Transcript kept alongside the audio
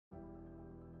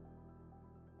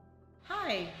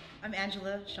Hi, I'm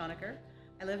Angela Schonecker.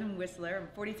 I live in Whistler. I'm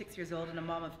 46 years old and a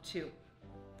mom of two.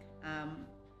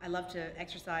 I love to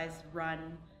exercise,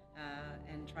 run,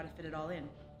 and try to fit it all in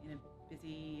a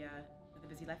busy, with a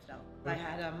busy lifestyle. I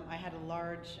had a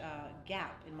large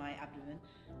gap in my abdomen,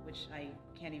 which I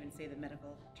can't even say the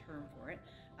medical term for it.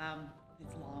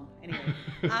 It's long. Anyway,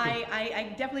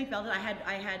 I definitely felt it.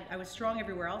 I was strong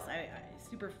everywhere else. I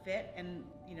super fit and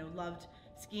loved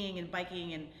skiing and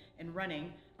biking and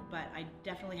running, but I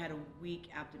definitely had a weak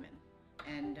abdomen,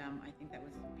 and I think that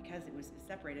was because it was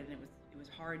separated, and it was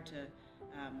hard to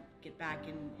get back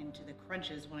into the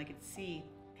crunches when I could see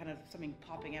kind of something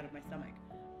popping out of my stomach.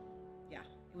 Yeah,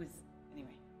 it was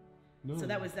anyway. No. So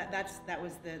that was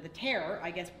the tear,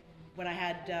 I guess, when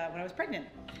I was pregnant.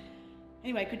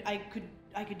 Anyway,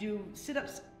 I could do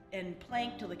sit-ups and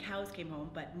plank till the cows came home,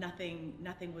 but nothing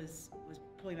was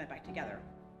pulling that back together.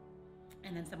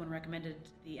 And then someone recommended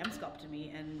the Emsculpt to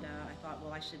me, and I thought,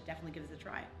 well, I should definitely give this a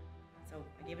try. So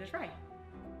I gave it a try.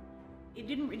 It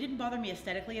didn't bother me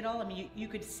aesthetically at all. I mean, you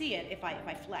could see it if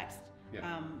I flexed.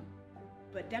 Yeah.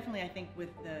 But definitely, I think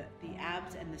with the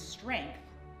abs and the strength,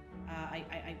 I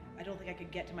don't think I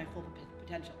could get to my full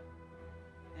potential.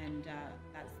 And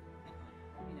that's,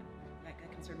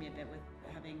 that concerned me a bit with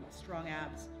having strong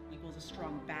abs equals a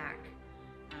strong back.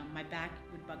 My back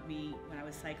would bug me when I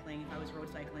was cycling, if I was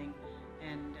road cycling,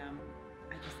 and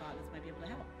I just thought this might be able to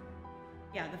help.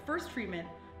 Yeah, the first treatment,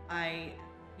 it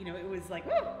was like,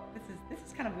 whoa, this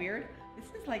is kind of weird. This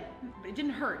is like, it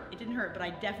didn't hurt, but I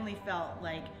definitely felt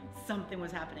like something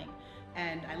was happening.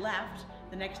 And I left.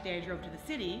 The next day I drove to the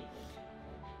city,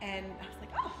 and I was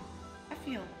like, oh, I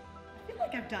feel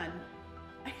like I've done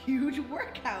a huge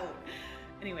workout.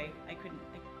 Anyway,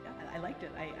 I liked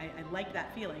it. I liked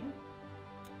that feeling.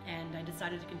 And I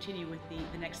decided to continue with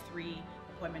the next 3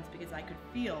 appointments because I could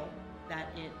feel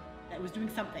that it was doing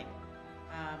something.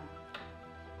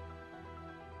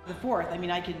 The 4th, I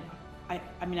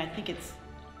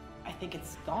think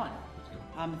it's gone.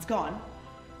 It's gone.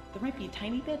 There might be a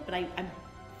tiny bit, but I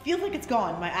feel like it's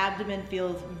gone. My abdomen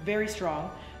feels very strong.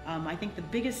 I think the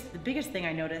biggest thing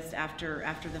I noticed after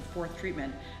the 4th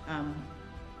treatment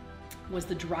was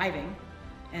the driving,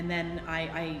 and then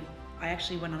I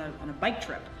actually went on a bike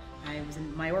trip. I was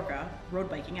in Mallorca road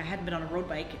biking. I hadn't been on a road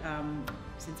bike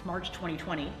since March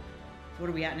 2020. So what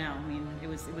are we at now? I mean, it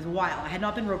was a while. I had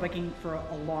not been road biking for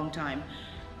a long time.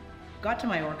 Got to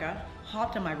Mallorca,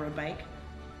 hopped on my road bike,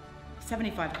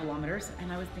 75 kilometers,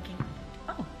 and I was thinking,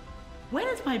 oh, when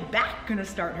is my back gonna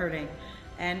start hurting?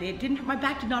 And it didn't. My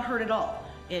back did not hurt at all.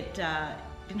 It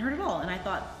didn't hurt at all. And I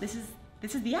thought, this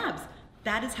is the abs.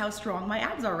 That is how strong my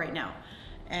abs are right now.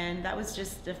 And that was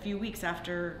just a few weeks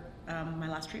after my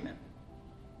last treatment.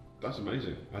 That's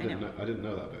amazing. I didn't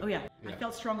know that bit. Oh yeah. I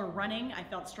felt stronger running. I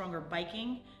felt stronger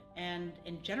biking, and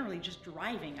generally just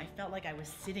driving. I felt like I was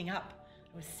sitting up.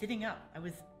 I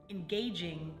was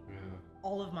engaging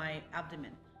all of my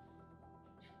abdomen.